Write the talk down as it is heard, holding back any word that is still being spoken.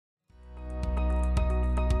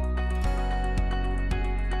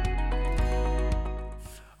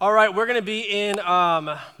All right, we're going to be in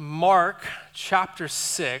Mark chapter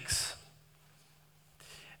 6.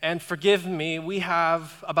 And forgive me, we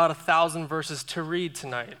have about 1,000 verses to read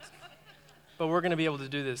tonight. But we're going to be able to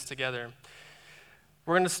do this together.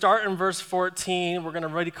 We're going to start in verse 14. We're going to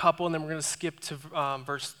read a couple, and then we're going to skip to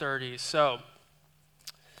verse 30. So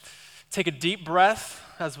take a deep breath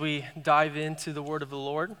as we dive into the word of the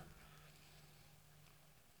Lord.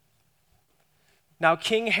 Now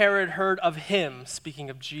King Herod heard of him,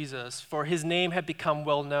 speaking of Jesus, for his name had become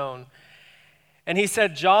well known. And he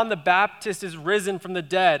said, John the Baptist is risen from the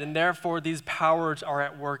dead, and therefore these powers are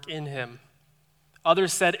at work in him.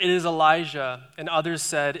 Others said, it is Elijah, and others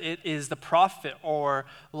said, it is the prophet, or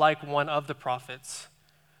like one of the prophets.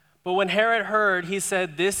 But when Herod heard, he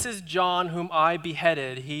said, this is John whom I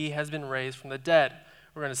beheaded. He has been raised from the dead.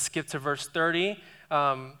 We're going to skip to verse 30.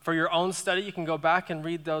 For your own study, you can go back and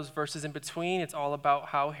read those verses in between. It's all about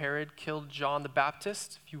how Herod killed John the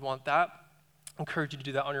Baptist. If you want that, I encourage you to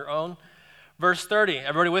do that on your own. Verse 30,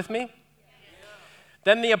 everybody with me? Yeah.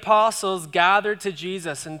 Then the apostles gathered to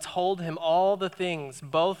Jesus and told him all the things,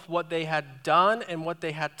 both what they had done and what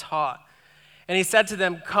they had taught. And he said to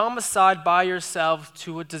them, come aside by yourselves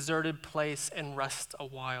to a deserted place and rest a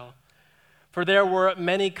while. For there were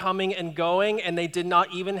many coming and going, and they did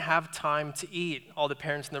not even have time to eat. All the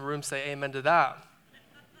parents in the room say amen to that.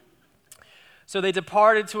 So they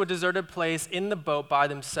departed to a deserted place in the boat by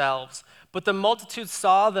themselves. But the multitude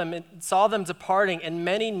saw them departing, and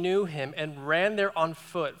many knew him and ran there on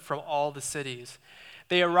foot from all the cities.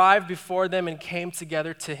 They arrived before them and came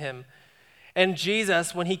together to him. And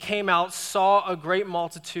Jesus, when he came out, saw a great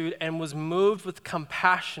multitude and was moved with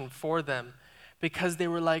compassion for them, because they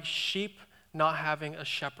were like sheep not having a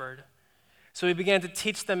shepherd. So he began to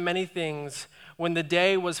teach them many things. When the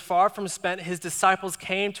day was far from spent, his disciples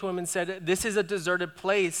came to him and said, this is a deserted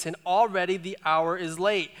place, and already the hour is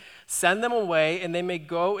late. Send them away, and they may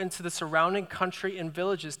go into the surrounding country and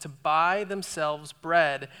villages to buy themselves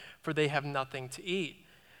bread, for they have nothing to eat.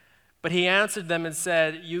 But he answered them and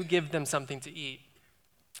said, you give them something to eat.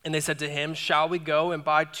 And they said to him, shall we go and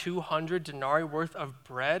buy 200 denarii worth of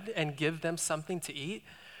bread and give them something to eat?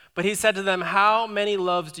 But he said to them, how many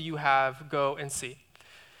loaves do you have? Go and see.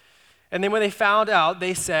 And then when they found out,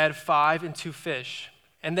 they said, 5 and 2 fish.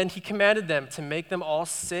 And then he commanded them to make them all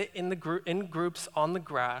sit in groups on the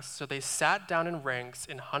grass. So they sat down in ranks,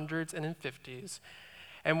 in hundreds and in fifties.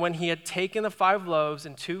 And when he had taken the 5 loaves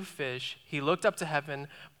and 2 fish, he looked up to heaven,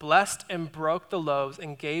 blessed and broke the loaves,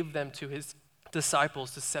 and gave them to his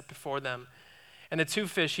disciples to set before them. And the 2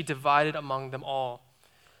 fish he divided among them all.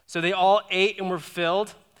 So they all ate and were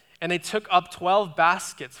filled. And they took up 12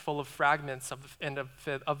 baskets full of fragments of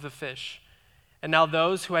the fish. And now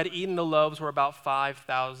those who had eaten the loaves were about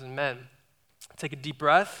 5,000 men. Take a deep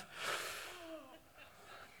breath.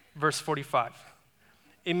 Verse 45.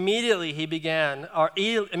 Immediately he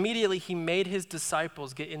made his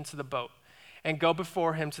disciples get into the boat and go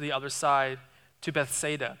before him to the other side, to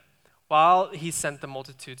Bethsaida, while he sent the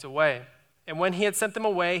multitudes away. And when he had sent them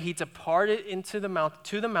away, he departed to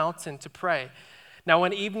the mountain to pray. Now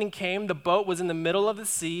when evening came, the boat was in the middle of the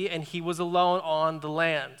sea, and he was alone on the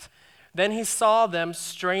land. Then he saw them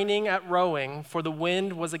straining at rowing, for the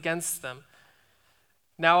wind was against them.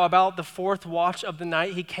 Now about the 4th watch of the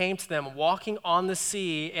night, he came to them, walking on the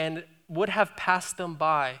sea, and would have passed them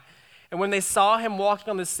by. And when they saw him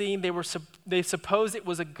walking on the sea, they supposed it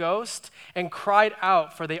was a ghost, and cried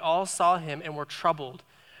out, for they all saw him and were troubled.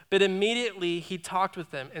 But immediately he talked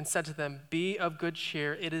with them and said to them, be of good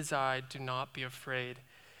cheer, it is I, do not be afraid.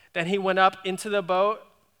 Then he went up into the boat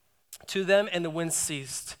to them, and the wind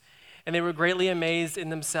ceased. And they were greatly amazed in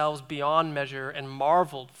themselves beyond measure and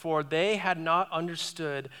marveled, for they had not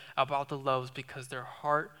understood about the loaves because their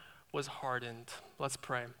heart was hardened. Let's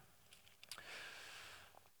pray.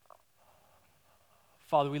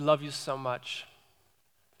 Father, we love you so much.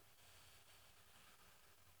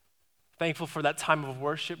 Thankful for that time of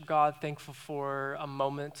worship, God. Thankful for a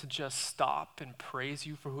moment to just stop and praise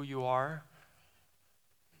you for who you are.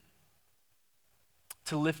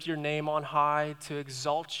 To lift your name on high, to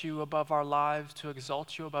exalt you above our lives, to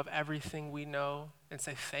exalt you above everything we know, and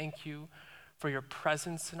say thank you for your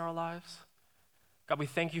presence in our lives. God, we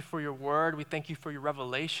thank you for your word. We thank you for your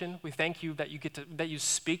revelation. We thank you that you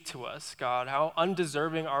speak to us, God. How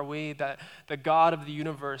undeserving are we that the God of the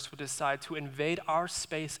universe would decide to invade our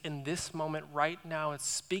space in this moment right now and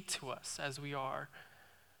speak to us as we are.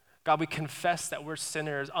 God, we confess that we're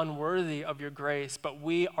sinners, unworthy of your grace, but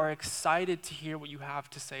we are excited to hear what you have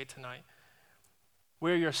to say tonight.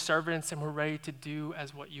 We're your servants, and we're ready to do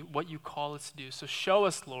as what you call us to do. So show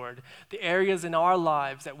us, Lord, the areas in our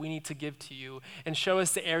lives that we need to give to you, and show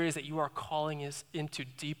us the areas that you are calling us into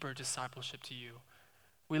deeper discipleship to you.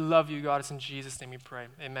 We love you, God. It's in Jesus' name we pray.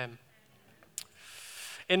 Amen.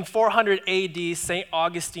 In 400 AD, St.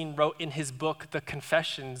 Augustine wrote in his book, The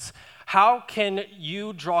Confessions, "How can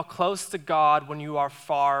you draw close to God when you are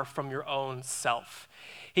far from your own self?"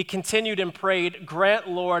 He continued and prayed, "Grant,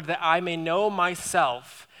 Lord, that I may know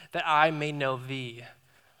myself, that I may know thee."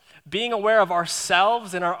 Being aware of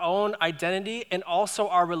ourselves and our own identity and also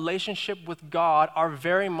our relationship with God are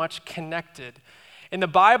very much connected. In the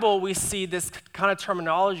Bible, we see this kind of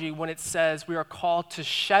terminology when it says we are called to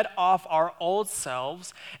shed off our old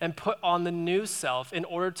selves and put on the new self in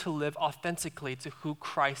order to live authentically to who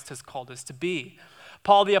Christ has called us to be.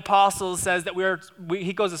 Paul the Apostle says that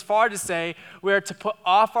he goes as far to say we are to put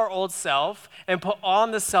off our old self and put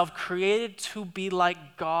on the self created to be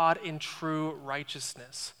like God in true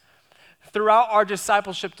righteousness. Throughout our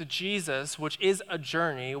discipleship to Jesus, which is a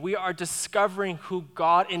journey, we are discovering who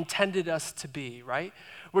God intended us to be, right?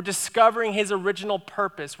 We're discovering his original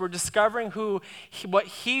purpose. We're discovering what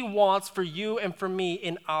he wants for you and for me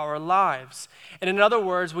in our lives. And in other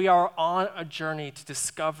words, we are on a journey to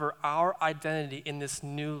discover our identity in this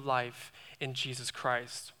new life in Jesus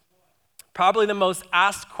Christ. Probably the most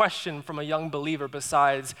asked question from a young believer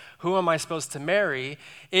besides, who am I supposed to marry,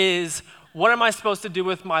 is, what am I supposed to do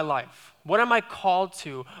with my life? What am I called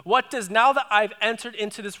to? Now that I've entered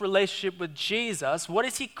into this relationship with Jesus, what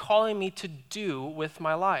is he calling me to do with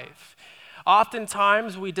my life?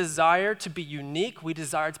 Oftentimes, we desire to be unique, we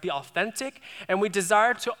desire to be authentic, and we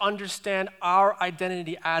desire to understand our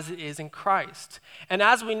identity as it is in Christ. And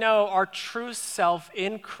as we know, our true self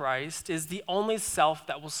in Christ is the only self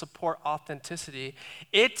that will support authenticity.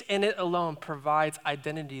 It and it alone provides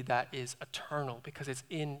identity that is eternal because it's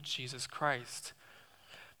in Jesus Christ.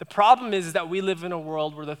 The problem is that we live in a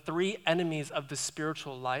world where the three enemies of the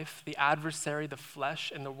spiritual life, the adversary, the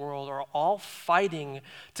flesh, and the world, are all fighting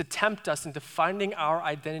to tempt us into finding our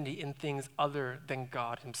identity in things other than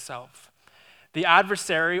God himself. The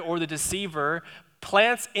adversary, or the deceiver,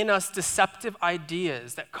 plants in us deceptive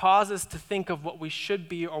ideas that cause us to think of what we should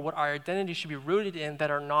be or what our identity should be rooted in that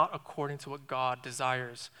are not according to what God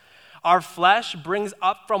desires. Our flesh brings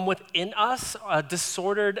up from within us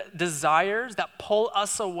disordered desires that pull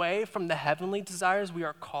us away from the heavenly desires we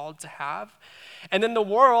are called to have. And then the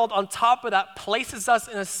world, on top of that, places us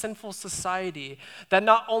in a sinful society that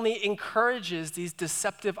not only encourages these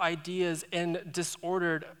deceptive ideas and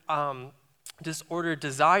disordered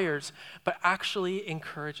desires, but actually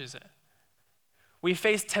encourages it. We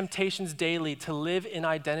face temptations daily to live in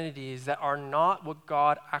identities that are not what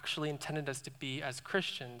God actually intended us to be as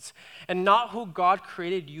Christians, and not who God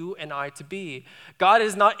created you and I to be. God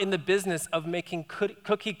is not in the business of making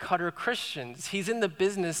cookie-cutter Christians. He's in the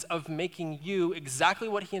business of making you exactly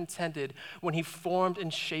what he intended when he formed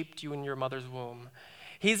and shaped you in your mother's womb.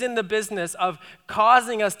 He's in the business of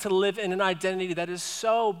causing us to live in an identity that is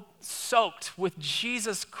so soaked with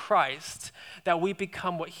Jesus Christ that we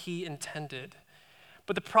become what he intended.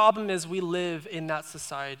 But the problem is we live in that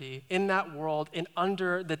society, in that world, and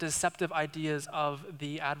under the deceptive ideas of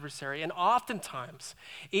the adversary. And oftentimes,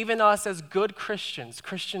 even us as good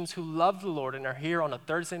Christians who love the Lord and are here on a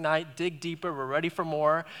Thursday night, dig deeper, we're ready for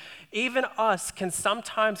more, even us can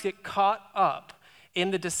sometimes get caught up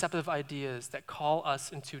in the deceptive ideas that call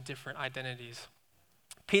us into different identities.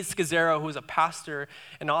 Pete Scazzero, who is a pastor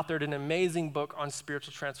and authored an amazing book on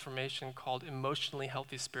spiritual transformation called Emotionally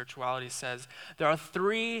Healthy Spirituality, says there are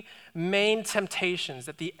three main temptations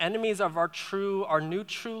that the enemies of our new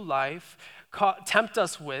true life tempt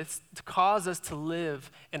us with to cause us to live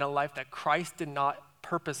in a life that Christ did not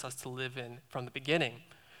purpose us to live in from the beginning.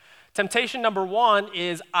 Temptation number one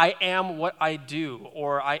is I am what I do,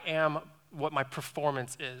 or I am what my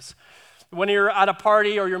performance is. When you're at a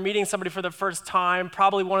party or you're meeting somebody for the first time,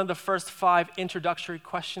 probably one of the first 5 introductory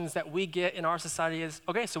questions that we get in our society is,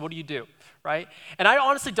 okay, so what do you do, right? And I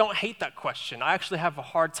honestly don't hate that question. I actually have a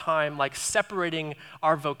hard time separating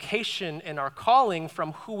our vocation and our calling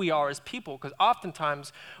from who we are as people, because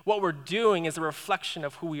oftentimes what we're doing is a reflection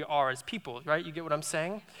of who we are as people, right? You get what I'm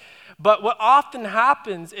saying? But what often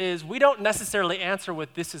happens is we don't necessarily answer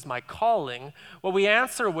with, this is my calling. What we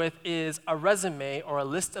answer with is a resume or a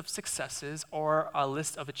list of successes or a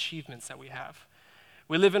list of achievements that we have.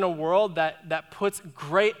 We live in a world that puts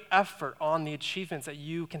great effort on the achievements that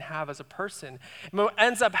you can have as a person. And what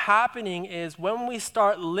ends up happening is when we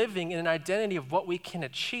start living in an identity of what we can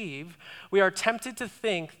achieve, we are tempted to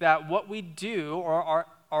think that what we do or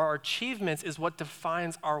our achievements is what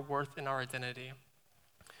defines our worth and our identity.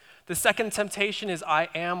 The second temptation is I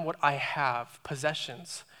am what I have,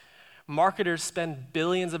 possessions. Marketers spend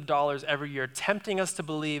billions of dollars every year tempting us to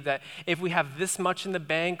believe that if we have this much in the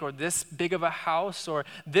bank or this big of a house or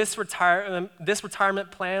this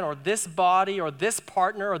retirement plan or this body or this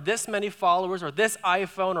partner or this many followers or this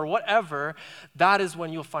iPhone or whatever, that is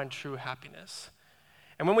when you'll find true happiness.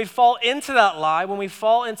 And when we fall into that lie, when we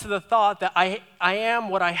fall into the thought that I am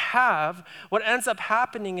what I have, what ends up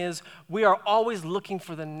happening is we are always looking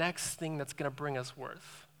for the next thing that's going to bring us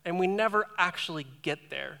worth. And we never actually get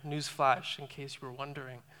there. Newsflash, in case you were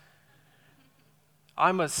wondering.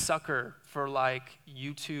 I'm a sucker for like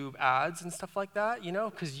YouTube ads and stuff like that,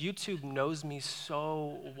 because YouTube knows me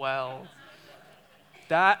so well.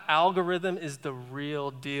 That algorithm is the real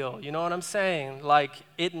deal. You know what I'm saying? Like,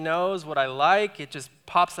 it knows what I like. It just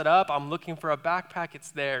pops it up. I'm looking for a backpack. It's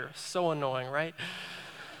there. So annoying, right?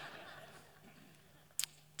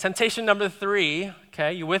 Temptation number 3,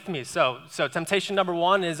 okay, you with me? So temptation number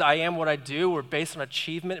 1 is I am what I do. We're based on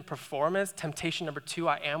achievement and performance. Temptation number 2,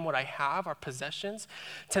 I am what I have, our possessions.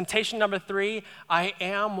 Temptation number 3, I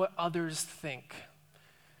am what others think.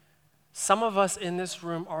 Some of us in this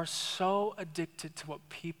room are so addicted to what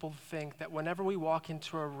people think that whenever we walk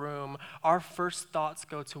into a room, our first thoughts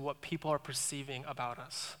go to what people are perceiving about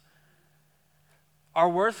us. Our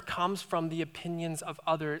worth comes from the opinions of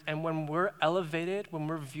others, and when we're elevated, when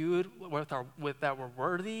we're viewed with that we're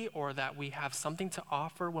worthy or that we have something to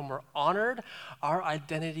offer, when we're honored, our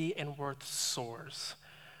identity and worth soars.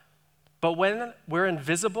 But when we're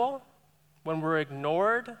invisible, when we're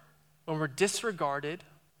ignored, when we're disregarded,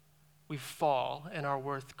 we fall and our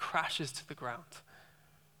worth crashes to the ground.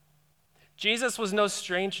 Jesus was no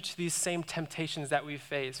stranger to these same temptations that we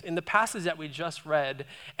face. In the passage that we just read,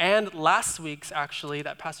 and last week's actually,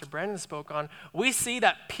 that Pastor Brandon spoke on, we see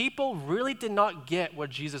that people really did not get what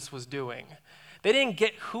Jesus was doing. They didn't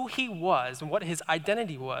get who he was and what his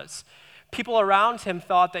identity was. People around him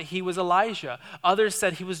thought that he was Elijah. Others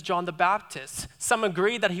said he was John the Baptist. Some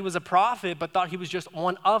agreed that he was a prophet, but thought he was just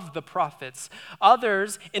one of the prophets.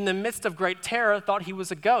 Others, in the midst of great terror, thought he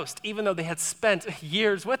was a ghost, even though they had spent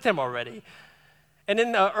years with him already. And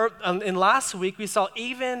in last week, we saw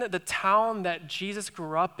even the town that Jesus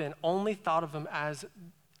grew up in only thought of him as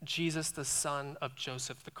Jesus, the son of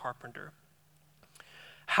Joseph the carpenter.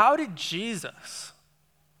 How did Jesus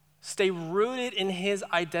stay rooted in his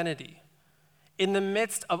identity in the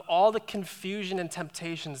midst of all the confusion and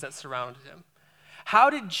temptations that surrounded him? How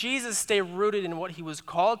did Jesus stay rooted in what he was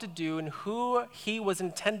called to do and who he was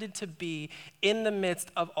intended to be in the midst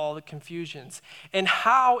of all the confusions? And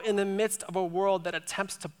how, in the midst of a world that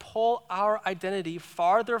attempts to pull our identity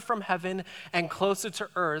farther from heaven and closer to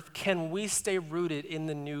earth, can we stay rooted in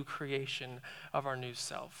the new creation of our new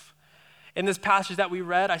self? In this passage that we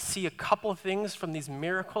read, I see a couple things from these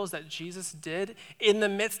miracles that Jesus did in the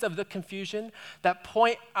midst of the confusion that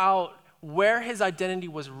point out where his identity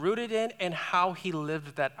was rooted in and how he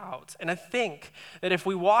lived that out. And I think that if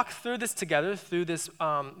we walk through this together, through this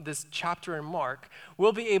chapter in Mark,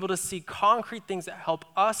 we'll be able to see concrete things that help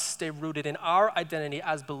us stay rooted in our identity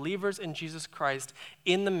as believers in Jesus Christ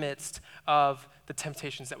in the midst of the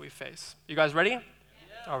temptations that we face. You guys ready? Yeah.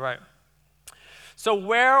 All right. So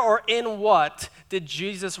where or in what did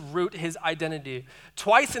Jesus root his identity?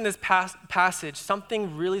 Twice in this passage,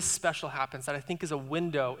 something really special happens that I think is a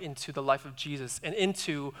window into the life of Jesus and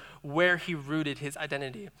into where he rooted his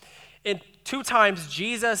identity. In 2 times,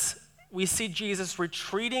 we see Jesus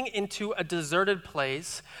retreating into a deserted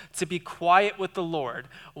place to be quiet with the Lord.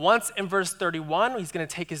 Once in verse 31, he's going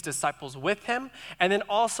to take his disciples with him, and then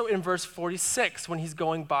also in verse 46 when he's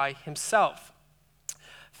going by himself.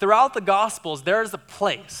 Throughout the Gospels, there is a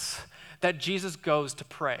place that Jesus goes to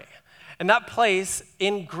pray. And that place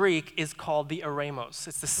in Greek is called the eremos.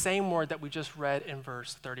 It's the same word that we just read in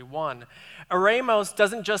verse 31. Eremos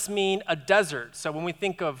doesn't just mean a desert. So when we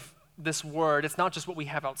think of this word, it's not just what we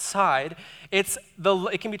have outside. It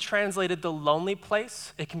can be translated the lonely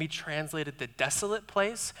place. It can be translated the desolate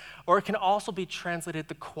place. Or it can also be translated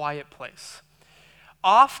the quiet place.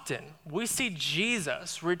 Often, we see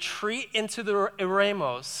Jesus retreat into the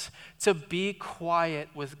eremos to be quiet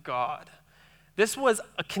with God. This was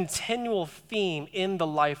a continual theme in the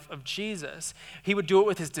life of Jesus. He would do it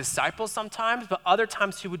with his disciples sometimes, but other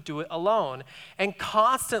times he would do it alone. And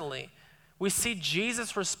constantly, we see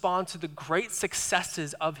Jesus respond to the great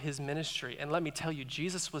successes of his ministry. And let me tell you,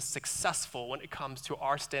 Jesus was successful when it comes to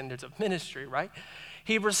our standards of ministry, right?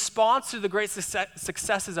 He responds to the great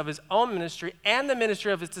successes of his own ministry and the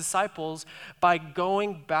ministry of his disciples by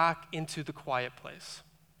going back into the quiet place.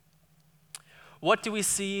 What do we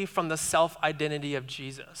see from the self-identity of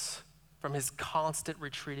Jesus? from his constant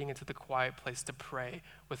retreating into the quiet place to pray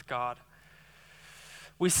with God.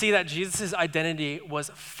 We see that Jesus' identity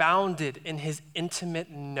was founded in his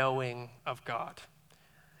intimate knowing of God.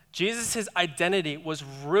 Jesus' identity was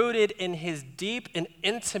rooted in his deep and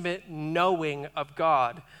intimate knowing of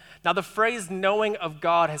God. Now, the phrase knowing of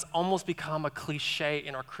God has almost become a cliche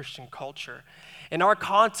in our Christian culture. In our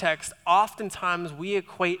context, oftentimes we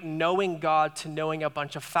equate knowing God to knowing a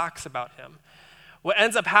bunch of facts about him. What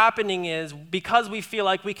ends up happening is, because we feel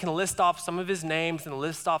like we can list off some of his names and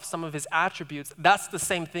list off some of his attributes, that's the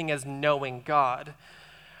same thing as knowing God.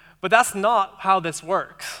 But that's not how this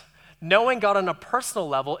works. Knowing God on a personal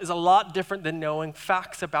level is a lot different than knowing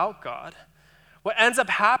facts about God. What ends up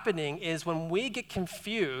happening is when we get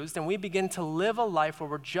confused and we begin to live a life where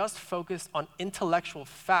we're just focused on intellectual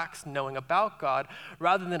facts knowing about God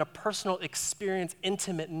rather than a personal experience,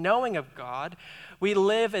 intimate knowing of God, we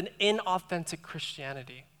live an inauthentic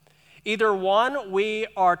Christianity. Either one, we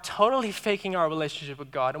are totally faking our relationship with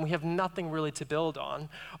God and we have nothing really to build on.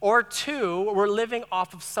 Or two, we're living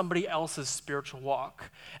off of somebody else's spiritual walk.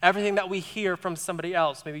 Everything that we hear from somebody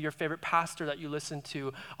else, maybe your favorite pastor that you listen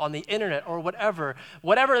to on the internet or whatever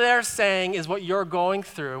they're saying is what you're going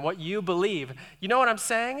through and what you believe. You know what I'm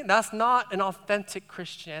saying? That's not an authentic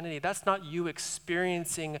Christianity. That's not you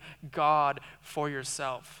experiencing God for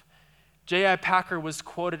yourself. J.I. Packer was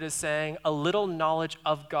quoted as saying, "A little knowledge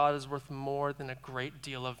of God is worth more than a great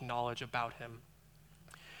deal of knowledge about him."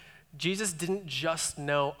 Jesus didn't just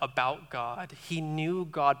know about God. He knew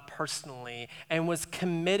God personally and was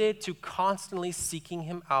committed to constantly seeking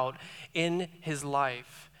him out in his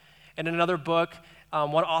life. In another book,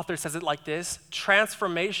 one author says it like this: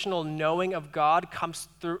 transformational knowing of God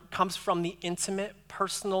comes from the intimate,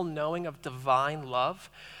 personal knowing of divine love.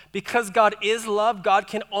 Because God is love, God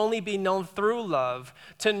can only be known through love.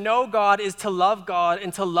 To know God is to love God,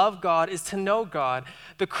 and to love God is to know God.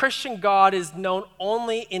 The Christian God is known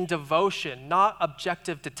only in devotion, not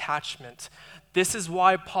objective detachment. This is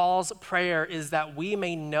why Paul's prayer is that we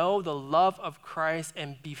may know the love of Christ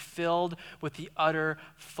and be filled with the utter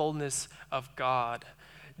fullness of God.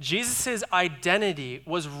 Jesus' identity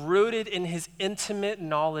was rooted in his intimate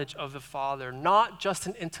knowledge of the Father, not just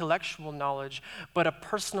an intellectual knowledge, but a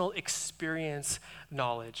personal experience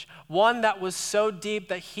knowledge. One that was so deep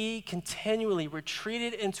that he continually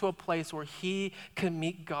retreated into a place where he could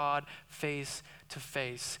meet God face to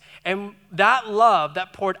face. And that love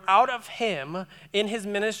that poured out of him in his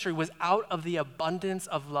ministry was out of the abundance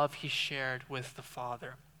of love he shared with the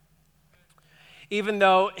Father. Even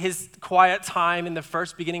though his quiet time in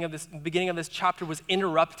the beginning of this chapter was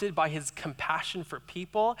interrupted by his compassion for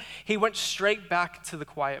people, he went straight back to the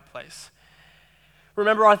quiet place.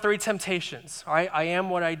 Remember our three temptations, all right? I am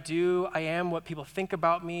what I do, I am what people think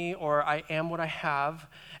about me, or I am what I have.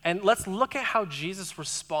 And let's look at how Jesus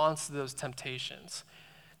responds to those temptations.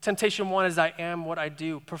 Temptation one is I am what I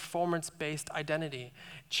do, performance-based identity.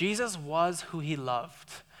 Jesus was who he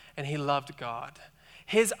loved, and he loved God.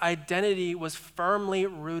 His identity was firmly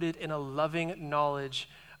rooted in a loving knowledge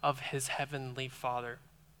of his heavenly Father.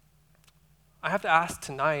 I have to ask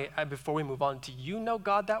tonight, before we move on, do you know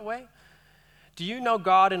God that way? Do you know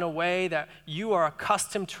God in a way that you are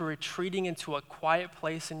accustomed to retreating into a quiet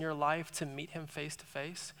place in your life to meet him face to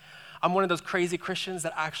face? I'm one of those crazy Christians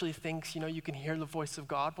that actually thinks, you can hear the voice of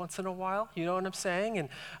God once in a while. You know what I'm saying?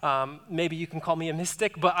 And maybe you can call me a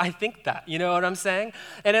mystic, but I think that. You know what I'm saying?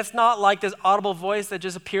 And it's not like this audible voice that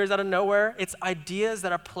just appears out of nowhere. It's ideas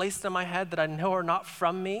that are placed in my head that I know are not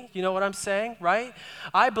from me. You know what I'm saying, right?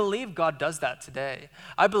 I believe God does that today.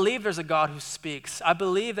 I believe there's a God who speaks. I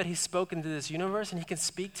believe that he's spoken to this universe and he can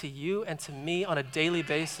speak to you and to me on a daily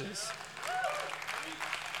basis.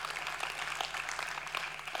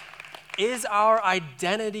 Is our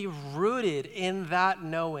identity rooted in that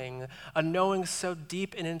knowing, a knowing so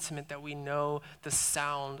deep and intimate that we know the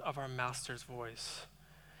sound of our Master's voice?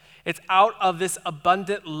 It's out of this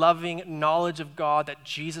abundant, loving knowledge of God that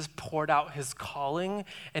Jesus poured out his calling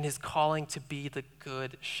and his calling to be the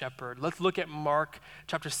good shepherd. Let's look at Mark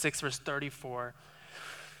chapter 6, verse 34.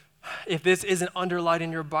 If this isn't underlined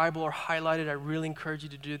in your Bible or highlighted, I really encourage you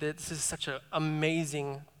to do this. This is such an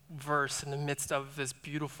amazing verse in the midst of this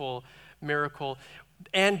beautiful miracle.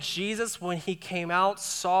 And Jesus, when he came out,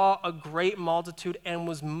 saw a great multitude and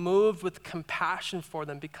was moved with compassion for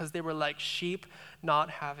them because they were like sheep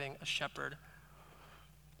not having a shepherd.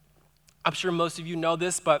 I'm sure most of you know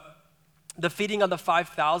this, but the feeding of the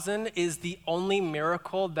 5,000 is the only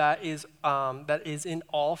miracle that is in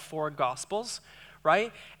all four Gospels,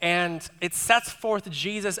 right? And it sets forth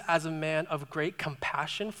Jesus as a man of great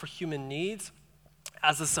compassion for human needs,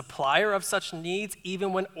 as a supplier of such needs,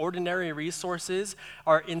 even when ordinary resources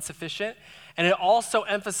are insufficient. And it also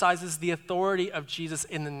emphasizes the authority of Jesus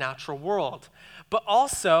in the natural world. But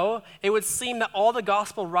also, it would seem that all the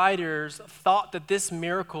gospel writers thought that this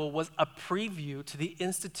miracle was a preview to the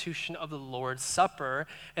institution of the Lord's Supper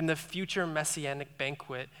and the future messianic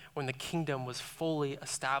banquet when the kingdom was fully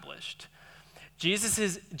established. Jesus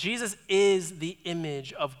is the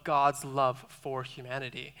image of God's love for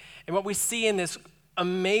humanity. And what we see in this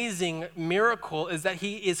amazing miracle is that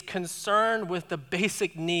he is concerned with the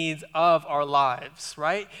basic needs of our lives,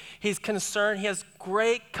 right? He's concerned, he has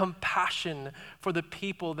great compassion for the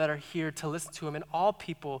people that are here to listen to him and all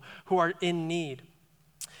people who are in need.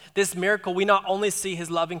 This miracle, we not only see his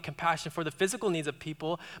loving compassion for the physical needs of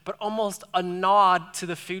people, but almost a nod to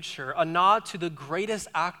the future, a nod to the greatest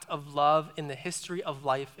act of love in the history of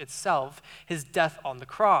life itself, his death on the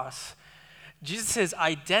cross. Jesus'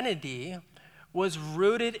 identity was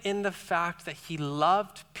rooted in the fact that he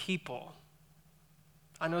loved people.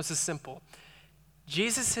 I know this is simple.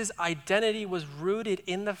 Jesus' identity was rooted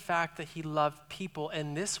in the fact that he loved people,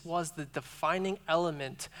 and this was the defining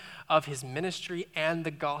element of his ministry and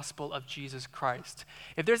the gospel of Jesus Christ.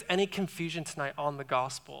 If there's any confusion tonight on the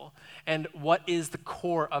gospel and what is the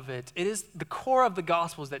core of it, it is the core of the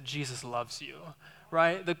gospel is that Jesus loves you.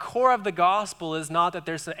 Right? The core of the gospel is not that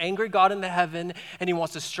there's an angry God in the heaven and he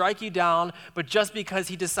wants to strike you down, but just because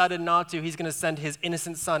he decided not to, he's going to send his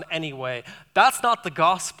innocent son anyway. That's not the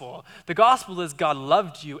gospel. The gospel is God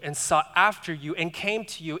loved you and sought after you and came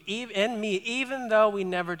to you and me, even though we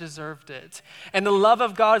never deserved it. And the love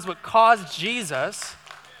of God is what caused Jesus.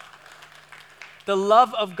 The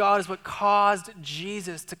love of God is what caused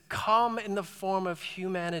Jesus to come in the form of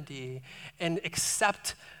humanity and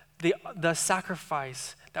accept the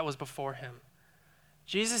sacrifice that was before him.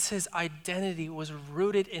 Jesus' identity was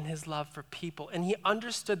rooted in his love for people, and he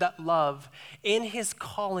understood that love in his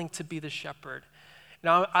calling to be the shepherd.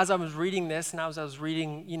 Now, as I was reading this, and as I was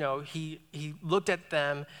reading, he looked at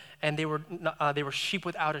them, and they were sheep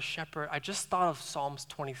without a shepherd. I just thought of Psalms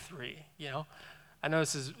 23, I know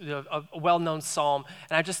this is a well-known psalm,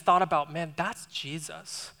 and I just thought about, man, that's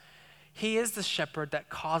Jesus. He is the shepherd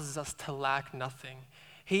that causes us to lack nothing.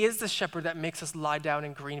 He is the shepherd that makes us lie down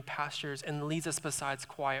in green pastures and leads us beside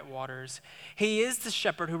quiet waters. He is the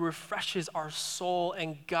shepherd who refreshes our soul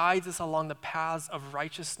and guides us along the paths of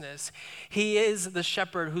righteousness. He is the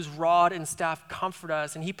shepherd whose rod and staff comfort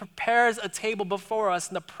us, and he prepares a table before us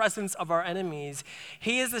in the presence of our enemies.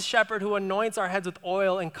 He is the shepherd who anoints our heads with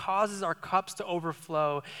oil and causes our cups to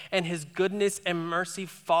overflow, and his goodness and mercy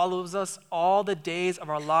follows us all the days of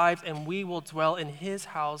our lives, and we will dwell in his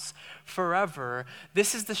house forever.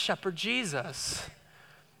 This is the shepherd Jesus.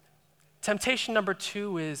 Temptation number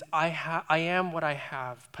 2 is I am what I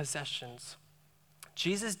have, possessions.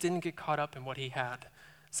 Jesus didn't get caught up in what he had.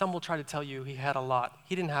 Some will try to tell you he had a lot.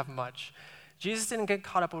 He didn't have much. Jesus didn't get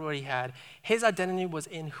caught up in what he had. His identity was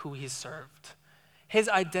in who he served. His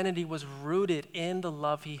identity was rooted in the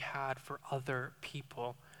love he had for other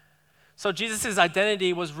people. So Jesus'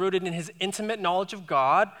 identity was rooted in his intimate knowledge of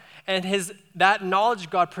God, and that knowledge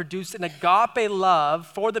of God produced an agape love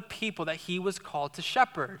for the people that he was called to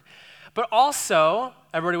shepherd. But also,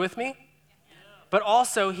 everybody with me? But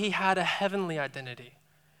also he had a heavenly identity.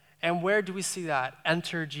 And where do we see that?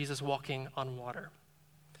 Enter Jesus walking on water.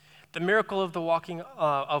 The miracle of walking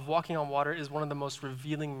on water is one of the most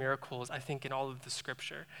revealing miracles, I think, in all of the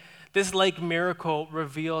scripture. This lake miracle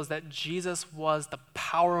reveals that Jesus was the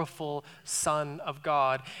powerful Son of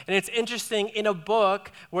God. And it's interesting, in a book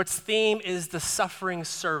where its theme is the suffering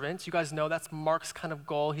servant, you guys know that's Mark's kind of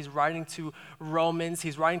goal. He's writing to Romans.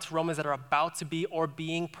 He's writing to Romans that are about to be or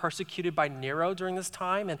being persecuted by Nero during this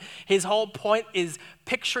time. And his whole point is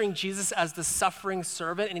picturing Jesus as the suffering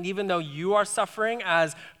servant. And even though you are suffering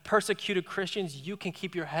as persecuted Christians, you can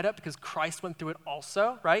keep your head up because Christ went through it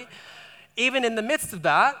also, right? Even in the midst of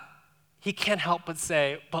that, he can't help but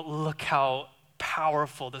say, but look how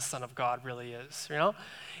powerful the Son of God really is,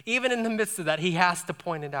 Even in the midst of that, he has to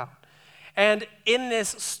point it out. And in this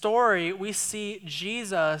story, we see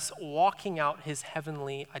Jesus walking out his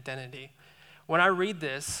heavenly identity. When I read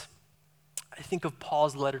this, I think of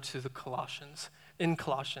Paul's letter to the Colossians,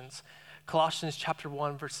 Colossians chapter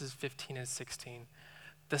 1, verses 15 and 16.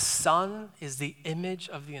 The Son is the image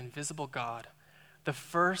of the invisible God, the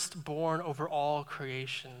firstborn over all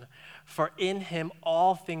creation. For in him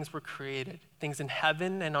all things were created, things in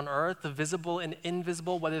heaven and on earth, the visible and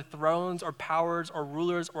invisible, whether thrones or powers or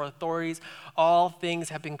rulers or authorities, all things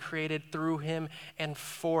have been created through him and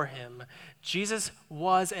for him. Jesus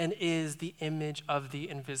was and is the image of the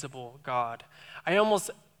invisible God. I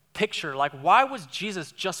almost picture, like, why was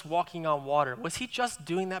Jesus just walking on water? Was he just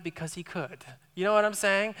doing that because he could? You know what I'm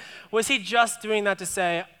saying? Was he just doing that to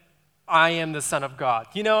say, I am the Son of God?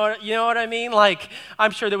 You know what I mean? Like,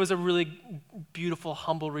 I'm sure there was a really beautiful,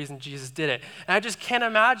 humble reason Jesus did it. And I just can't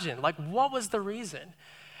imagine, like, what was the reason?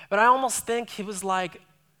 But I almost think it was like,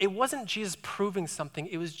 it wasn't Jesus proving something,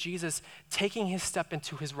 it was Jesus taking his step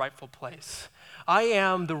into his rightful place. I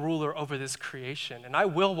am the ruler over this creation, and I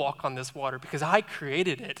will walk on this water because I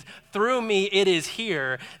created it. Through me, it is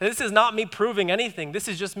here. And this is not me proving anything. This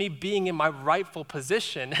is just me being in my rightful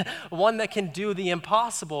position, one that can do the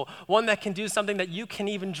impossible, one that can do something that you can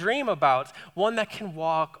even dream about, one that can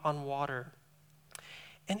walk on water.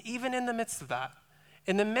 And even in the midst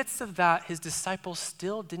of that, his disciples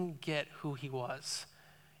still didn't get who he was.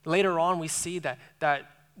 Later on, we see that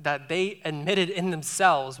they admitted in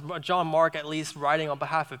themselves, John Mark at least writing on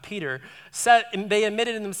behalf of Peter, said they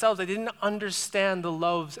admitted in themselves they didn't understand the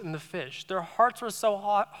loaves and the fish. Their hearts were so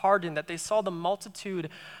hardened that they saw the multiplication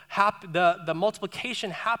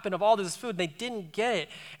happen of all this food. They didn't get it.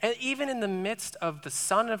 And even in the midst of the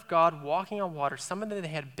Son of God walking on water, someone that they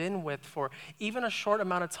had been with for even a short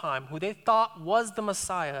amount of time, who they thought was the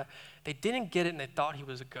Messiah, they didn't get it and they thought he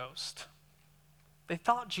was a ghost. They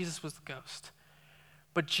thought Jesus was the ghost.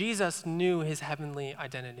 But Jesus knew his heavenly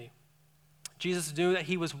identity. Jesus knew that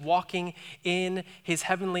he was walking in his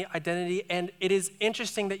heavenly identity. And it is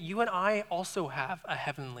interesting that you and I also have a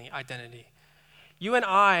heavenly identity. You and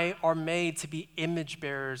I are made to be image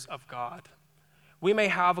bearers of God. We may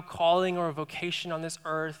have a calling or a vocation on this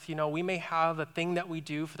earth. You know, we may have a thing that we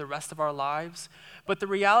do for the rest of our lives. But the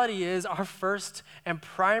reality is our first and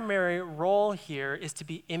primary role here is to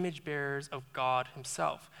be image bearers of God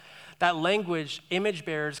himself. That language, image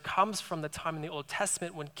bearers, comes from the time in the Old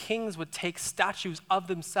Testament when kings would take statues of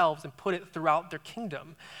themselves and put it throughout their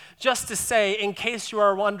kingdom. Just to say, in case you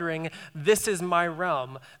are wondering, this is my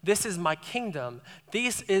realm, this is my kingdom,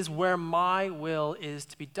 this is where my will is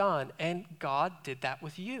to be done. And God did that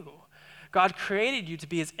with you. God created you to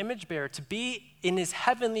be his image bearer, to be in his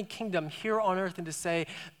heavenly kingdom here on earth and to say,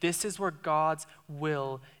 this is where God's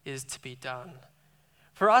will is to be done.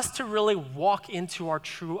 For us to really walk into our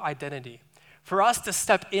true identity, for us to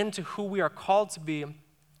step into who we are called to be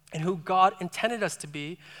and who God intended us to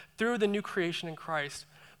be through the new creation in Christ,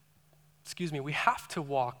 we have to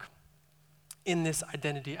walk in this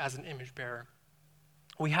identity as an image bearer.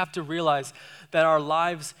 We have to realize that our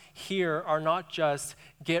lives here are not just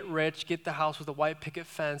get rich, get the house with a white picket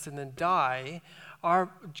fence, and then die.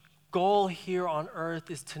 Our goal here on earth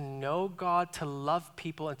is to know God, to love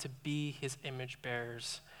people, and to be his image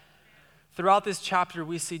bearers. Throughout this chapter,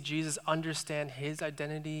 we see Jesus understand his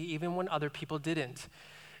identity even when other people didn't.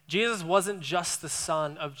 Jesus wasn't just the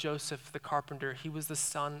son of Joseph the carpenter. He was the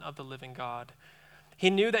son of the living God. He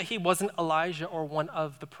knew that he wasn't Elijah or one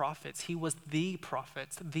of the prophets. He was the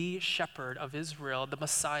prophet, the shepherd of Israel, the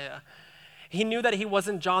Messiah. He knew that he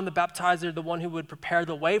wasn't John the Baptizer, the one who would prepare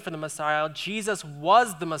the way for the Messiah. Jesus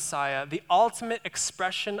was the Messiah, the ultimate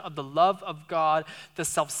expression of the love of God, the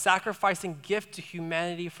self-sacrificing gift to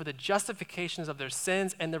humanity for the justifications of their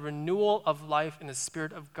sins and the renewal of life in the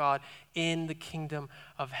Spirit of God in the kingdom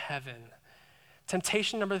of heaven.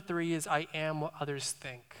 Temptation number 3 is I am what others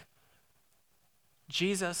think.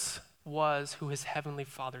 Jesus was who his heavenly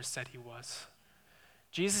Father said he was.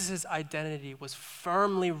 Jesus' identity was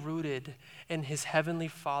firmly rooted in his heavenly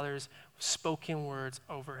Father's spoken words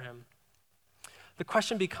over him. The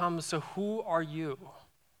question becomes, so who are you?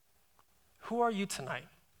 Who are you tonight?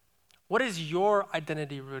 What is your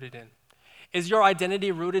identity rooted in? Is your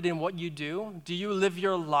identity rooted in what you do? Do you live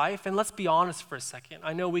your life? And let's be honest for a second.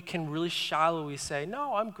 I know we can really shallowly say,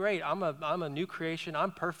 no, I'm great. I'm a new creation.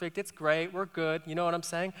 I'm perfect. It's great. We're good. You know what I'm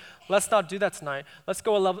saying? Let's not do that tonight. Let's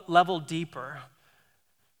go a level deeper.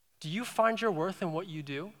 Do you find your worth in what you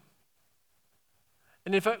do?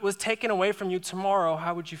 And if it was taken away from you tomorrow,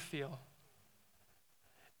 how would you feel?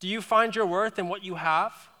 Do you find your worth in what you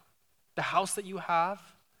have? The house that you have?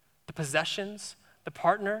 The possessions? The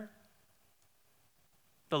partner?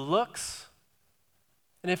 The looks?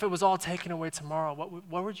 And if it was all taken away tomorrow,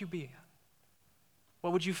 what would you be?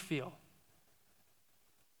 What would you feel?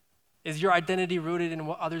 Is your identity rooted in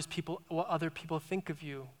what other people think of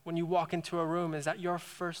you? When you walk into a room, is that your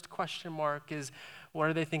first question mark? Is what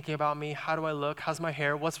are they thinking about me? How do I look? How's my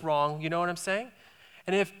hair? What's wrong? You know what I'm saying?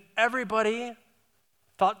 And if everybody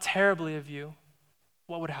thought terribly of you,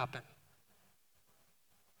 what would happen?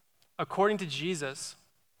 According to Jesus,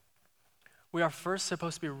 we are first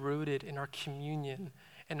supposed to be rooted in our communion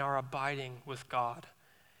and our abiding with God.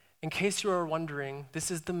 In case you are wondering,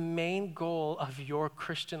 this is the main goal of your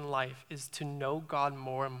Christian life, is to know God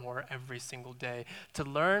more and more every single day, to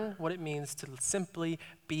learn what it means to simply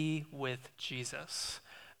be with Jesus.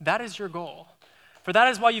 That is your goal. For that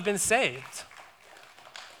is why you've been saved.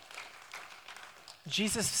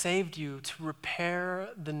 Jesus saved you to repair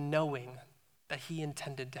the knowing that he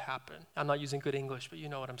intended to happen. I'm not using good English, but you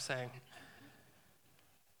know what I'm saying.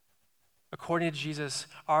 According to Jesus,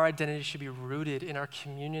 our identity should be rooted in our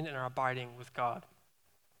communion and our abiding with God.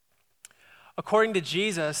 According to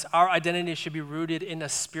Jesus, our identity should be rooted in a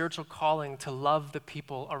spiritual calling to love the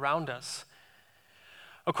people around us.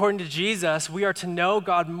 According to Jesus, we are to know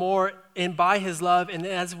God more and by his love, and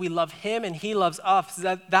as we love him and he loves us,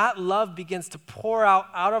 that love begins to pour out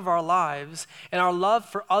of our lives, and our love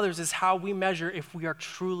for others is how we measure if we are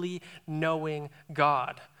truly knowing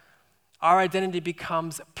God. Our identity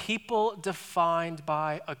becomes people defined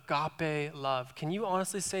by agape love. Can you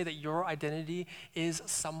honestly say that your identity is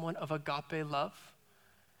someone of agape love?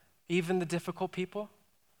 Even the difficult people?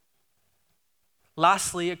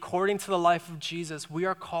 Lastly, according to the life of Jesus, we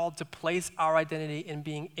are called to place our identity in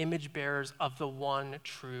being image bearers of the one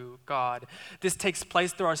true God. This takes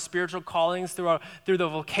place through our spiritual callings, through the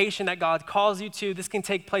vocation that God calls you to. This can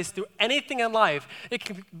take place through anything in life. It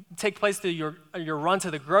can take place through your run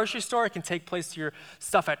to the grocery store. It can take place through your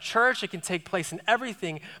stuff at church. It can take place in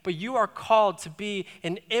everything. But you are called to be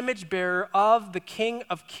an image bearer of the King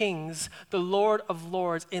of Kings, the Lord of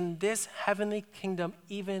Lords, in this heavenly kingdom,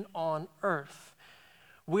 even on earth.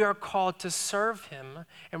 We are called to serve him,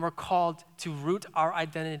 and we're called to root our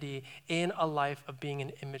identity in a life of being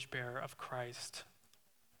an image bearer of Christ.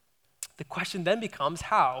 The question then becomes,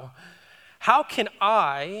 how? How can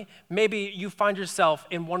maybe you find yourself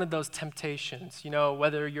in one of those temptations,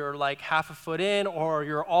 whether you're like half a foot in or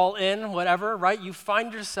you're all in, whatever, right? You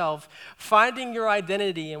find yourself finding your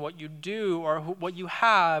identity in what you do or what you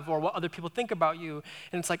have or what other people think about you.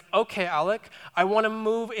 And it's like, okay, Alec, I want to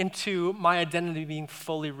move into my identity being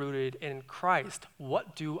fully rooted in Christ.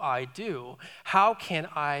 What do I do? How can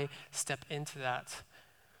I step into that?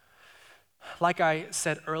 Like I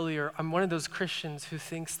said earlier, I'm one of those Christians who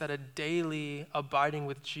thinks that a daily abiding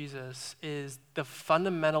with Jesus is the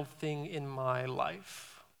fundamental thing in my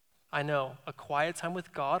life. I know, a quiet time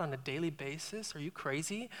with God on a daily basis? Are you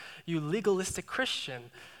crazy? You legalistic Christian.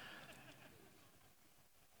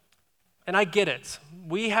 And I get it.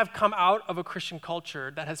 We have come out of a Christian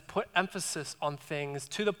culture that has put emphasis on things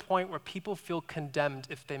to the point where people feel condemned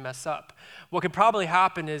if they mess up. What could probably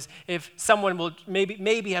happen is if someone will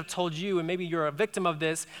maybe have told you, and maybe you're a victim of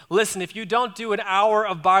this, listen, if you don't do an hour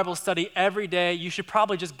of Bible study every day, you should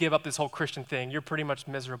probably just give up this whole Christian thing. You're pretty much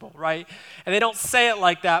miserable, right? And they don't say it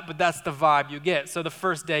like that, but that's the vibe you get. So the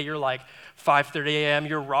first day you're like 5:30 a.m.,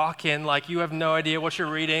 you're rocking, like you have no idea what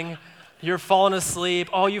you're reading. You're falling asleep.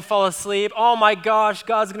 Oh, you fall asleep. Oh my gosh,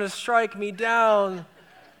 God's going to strike me down.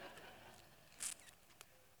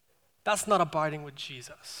 That's not abiding with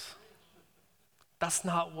Jesus. That's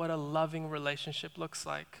not what a loving relationship looks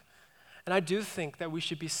like. And I do think that we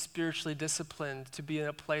should be spiritually disciplined to be in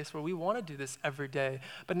a place where we want to do this every day,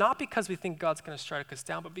 but not because we think God's going to strike us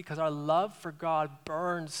down, but because our love for God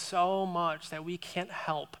burns so much that we can't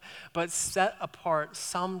help but set apart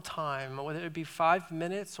some time, whether it be 5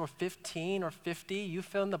 minutes or 15 or 50, you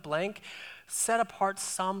fill in the blank, set apart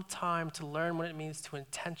some time to learn what it means to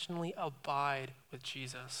intentionally abide with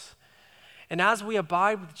Jesus. And as we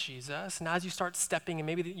abide with Jesus, and as you start stepping, and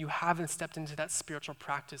maybe you haven't stepped into that spiritual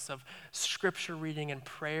practice of scripture reading and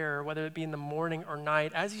prayer, whether it be in the morning or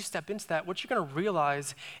night, as you step into that, what you're going to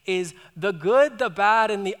realize is the good, the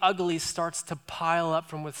bad, and the ugly starts to pile up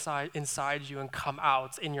from inside you and come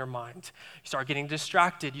out in your mind. You start getting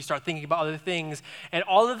distracted. You start thinking about other things. And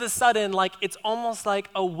all of a sudden, it's almost like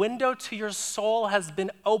a window to your soul has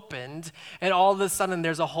been opened, and all of a sudden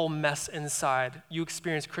there's a whole mess inside. You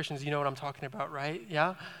experienced Christians, you know what I'm talking about, right?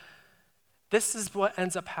 Yeah? This is what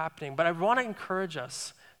ends up happening. But I want to encourage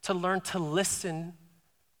us to learn to listen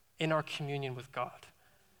in our communion with God.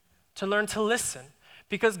 To learn to listen.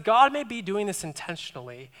 Because God may be doing this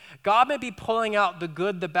intentionally. God may be pulling out the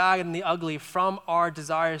good, the bad, and the ugly from our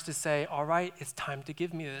desires to say, all right, it's time to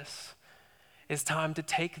give me this. It's time to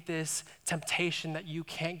take this temptation that you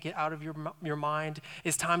can't get out of your mind.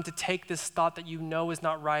 It's time to take this thought that you know is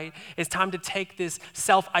not right. It's time to take this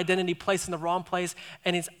self-identity placed in the wrong place.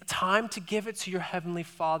 And it's time to give it to your Heavenly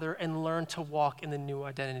Father and learn to walk in the new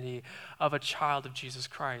identity of a child of Jesus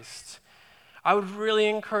Christ. I would really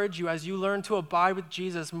encourage you, as you learn to abide with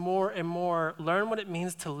Jesus more and more, learn what it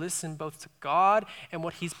means to listen both to God and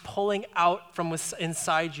what he's pulling out from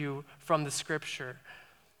inside you from the scripture.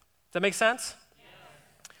 Does that make sense?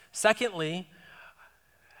 Secondly,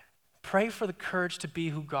 pray for the courage to be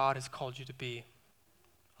who God has called you to be.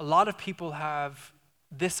 A lot of people have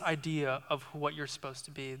this idea of what you're supposed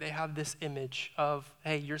to be. They have this image of,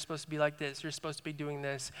 hey, you're supposed to be like this, you're supposed to be doing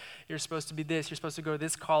this, you're supposed to be this, you're supposed to go to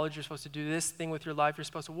this college, you're supposed to do this thing with your life, you're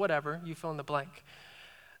supposed to whatever, you fill in the blank.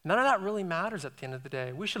 None of that really matters at the end of the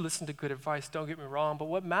day. We should listen to good advice, don't get me wrong, but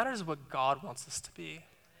what matters is what God wants us to be.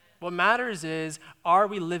 What matters is, are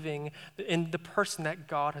we living in the person that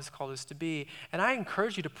God has called us to be? And I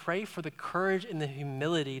encourage you to pray for the courage and the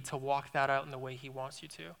humility to walk that out in the way he wants you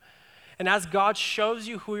to. And as God shows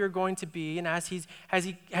you who you're going to be, and as he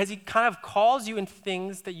kind of calls you in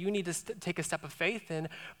things that you need to take a step of faith in,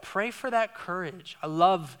 pray for that courage. I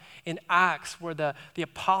love in Acts where the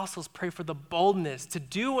apostles pray for the boldness to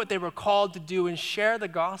do what they were called to do and share the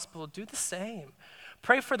gospel. Do the same.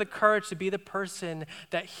 Pray for the courage to be the person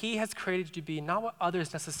that he has created you to be, not what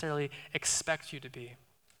others necessarily expect you to be.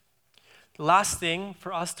 The last thing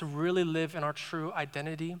for us to really live in our true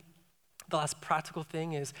identity, the last practical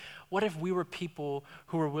thing is, what if we were people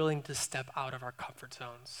who were willing to step out of our comfort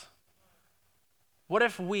zones? What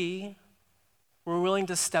if we were willing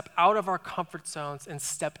to step out of our comfort zones and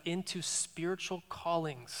step into spiritual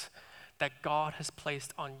callings that God has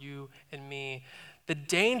placed on you and me? The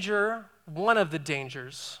danger, one of the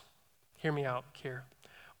dangers, hear me out here.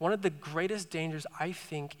 One of the greatest dangers, I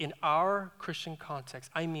think, in our Christian context,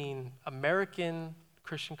 I mean American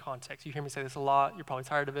Christian context. You hear me say this a lot. You're probably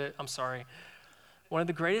tired of it. I'm sorry. One of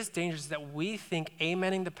the greatest dangers is that we think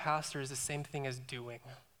amening the pastor is the same thing as doing.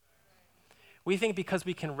 We think because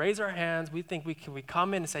we can raise our hands, we think we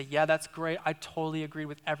come in and say, yeah, that's great. I totally agree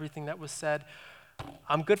with everything that was said.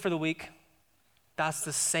 I'm good for the week. That's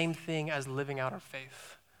the same thing as living out our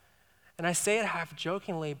faith. And I say it half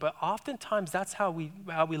jokingly, but oftentimes that's how we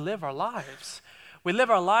live our lives. We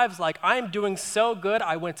live our lives like, I'm doing so good.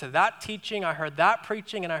 I went to that teaching, I heard that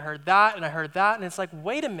preaching, and I heard that, and I heard that. And it's like,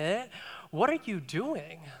 wait a minute, what are you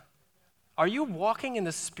doing? Are you walking in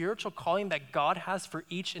the spiritual calling that God has for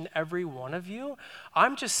each and every one of you?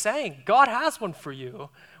 I'm just saying, God has one for you,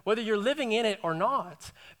 whether you're living in it or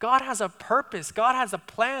not. God has a purpose. God has a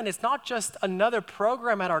plan. It's not just another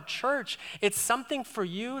program at our church. It's something for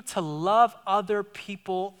you to love other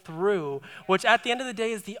people through, which at the end of the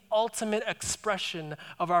day is the ultimate expression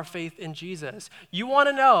of our faith in Jesus. You want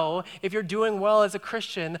to know if you're doing well as a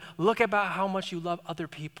Christian, look about how much you love other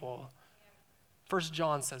people. 1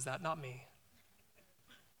 John says that, not me.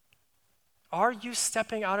 Are you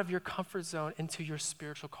stepping out of your comfort zone into your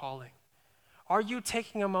spiritual calling? Are you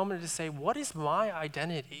taking a moment to say, what is my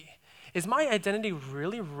identity? Is my identity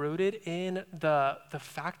really rooted in the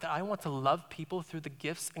fact that I want to love people through the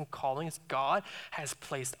gifts and callings God has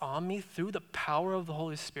placed on me through the power of the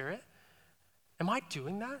Holy Spirit? Am I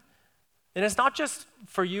doing that? And it's not just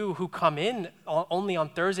for you who come in only on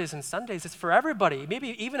Thursdays and Sundays. It's for everybody.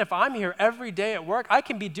 Maybe even if I'm here every day at work, I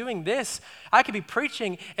can be doing this. I could be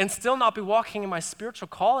preaching and still not be walking in my spiritual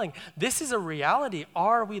calling. This is a reality.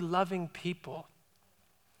 Are we loving people?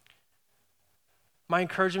 My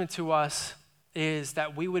encouragement to us is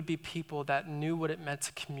that we would be people that knew what it meant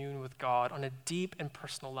to commune with God on a deep and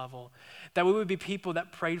personal level. That we would be people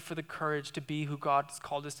that prayed for the courage to be who God has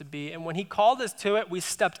called us to be. And when he called us to it, we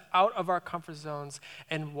stepped out of our comfort zones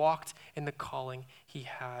and walked in the calling he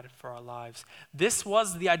had for our lives. This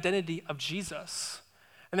was the identity of Jesus.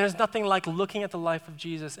 And there's nothing like looking at the life of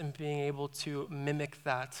Jesus and being able to mimic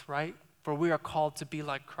that, right? For we are called to be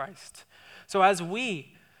like Christ. So as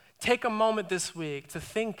we take a moment this week to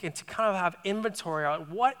think and to kind of have inventory on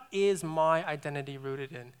what is my identity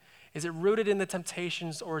rooted in? Is it rooted in the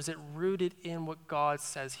temptations, or is it rooted in what God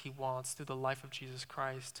says he wants through the life of Jesus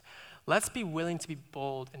Christ? Let's be willing to be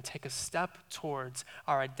bold and take a step towards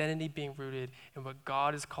our identity being rooted in what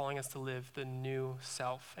God is calling us to live, the new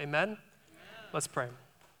self. Amen? Amen. Let's pray.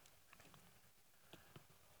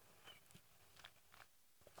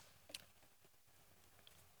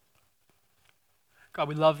 God,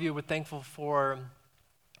 we love you. We're thankful for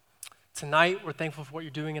tonight. We're thankful for what you're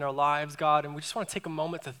doing in our lives, God, and we just want to take a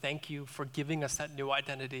moment to thank you for giving us that new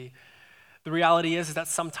identity. The reality is that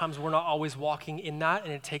sometimes we're not always walking in that,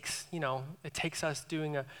 and it takes us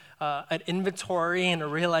doing an inventory and a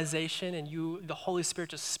realization, and you, the Holy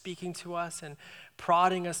Spirit, just speaking to us and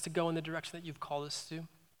prodding us to go in the direction that you've called us to.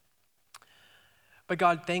 But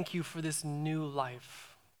God, thank you for this new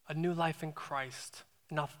life, a new life in Christ,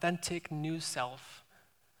 an authentic new self.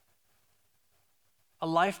 A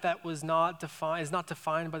life that is not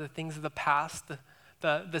defined by the things of the past,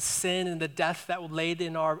 the sin and the death that laid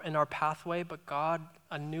in our pathway, but God,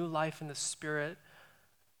 a new life in the Spirit,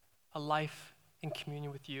 a life in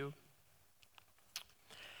communion with you.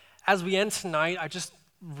 As we end tonight, I just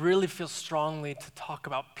really feel strongly to talk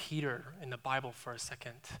about Peter in the Bible for a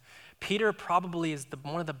second. Peter probably is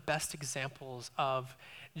one of the best examples of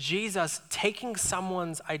Jesus taking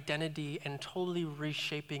someone's identity and totally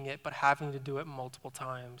reshaping it, but having to do it multiple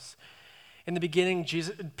times. In the beginning,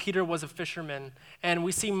 Peter was a fisherman, and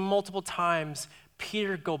we see multiple times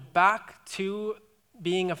Peter go back to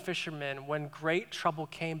being a fisherman when great trouble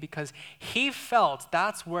came because he felt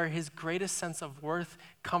that's where his greatest sense of worth,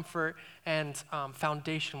 comfort, and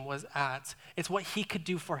foundation was at. It's what he could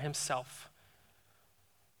do for himself.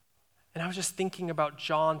 And I was just thinking about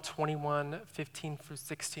John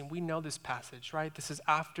 21:15-16. We know this passage, right? This is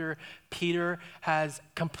after Peter has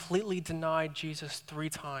completely denied Jesus 3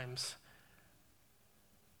 times.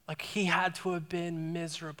 Like he had to have been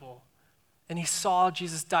miserable. And he saw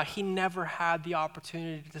Jesus die. He never had the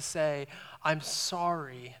opportunity to say, I'm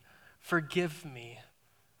sorry, forgive me.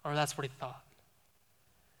 Or that's what he thought.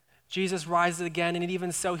 Jesus rises again, and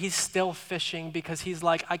even so, he's still fishing because he's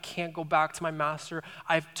like, I can't go back to my master.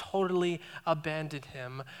 I've totally abandoned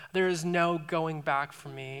him. There is no going back for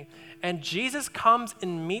me. And Jesus comes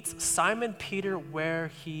and meets Simon Peter where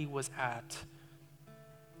he was at.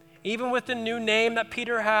 Even with the new name that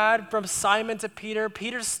Peter had, from Simon to Peter,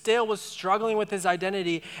 Peter still was struggling with his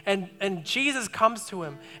identity. And Jesus comes to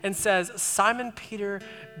him and says, Simon Peter,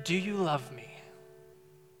 do you love me?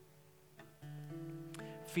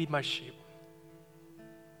 Feed my sheep.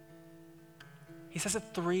 He says it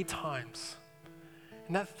 3 times.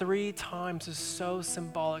 And that 3 times is so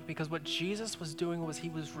symbolic because what Jesus was doing was he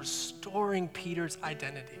was restoring Peter's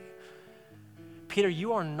identity. Peter,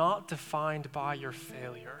 you are not defined by your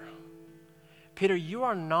failure. Peter, you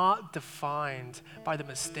are not defined by the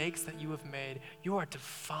mistakes that you have made. You are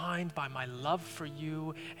defined by my love for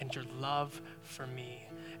you and your love for me.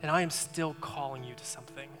 And I am still calling you to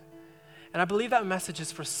something. And I believe that message is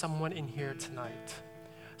for someone in here tonight.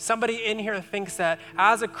 Somebody in here thinks that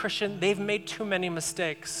as a Christian, they've made too many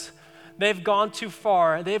mistakes. They've gone too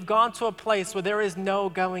far. They've gone to a place where there is no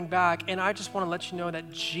going back. And I just want to let you know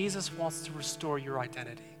that Jesus wants to restore your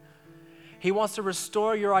identity. He wants to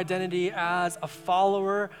restore your identity as a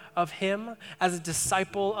follower of him, as a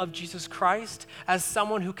disciple of Jesus Christ, as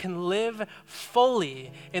someone who can live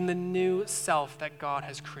fully in the new self that God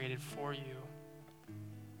has created for you.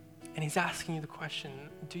 And he's asking you the question,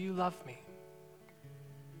 do you love me?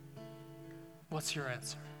 What's your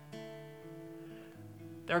answer?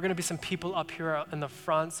 There are going to be some people up here in the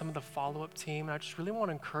front, some of the follow-up team, and I just really want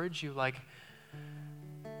to encourage you,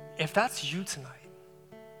 if that's you tonight,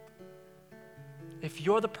 if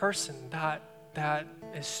you're the person that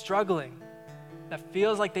is struggling, that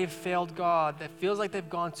feels like they've failed God, that feels like they've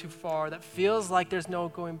gone too far, that feels like there's no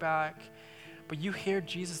going back, but you hear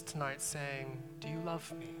Jesus tonight saying, do you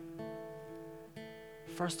love me?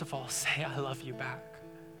 First of all, say, I love you back.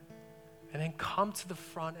 And then come to the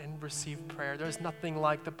front and receive prayer. There's nothing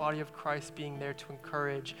like the body of Christ being there to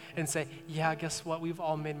encourage and say, yeah, guess what? We've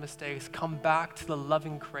all made mistakes. Come back to the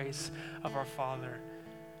loving grace of our Father.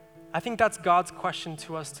 I think that's God's question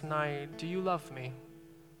to us tonight. Do you love me?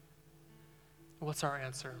 What's our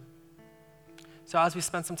answer? So as we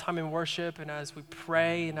spend some time in worship and as we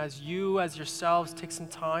pray and as you, as yourselves, take some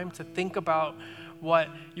time to think about what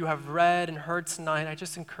you have read and heard tonight, I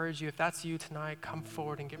just encourage you, if that's you tonight, come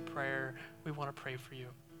forward and get prayer. We want to pray for you.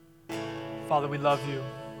 Father, we love you.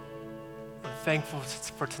 We're thankful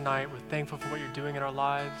for tonight. We're thankful for what you're doing in our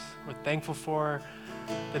lives. We're thankful for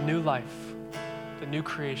the new life, the new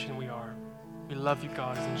creation we are. We love you,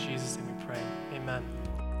 God. It's in Jesus' name we pray. Amen.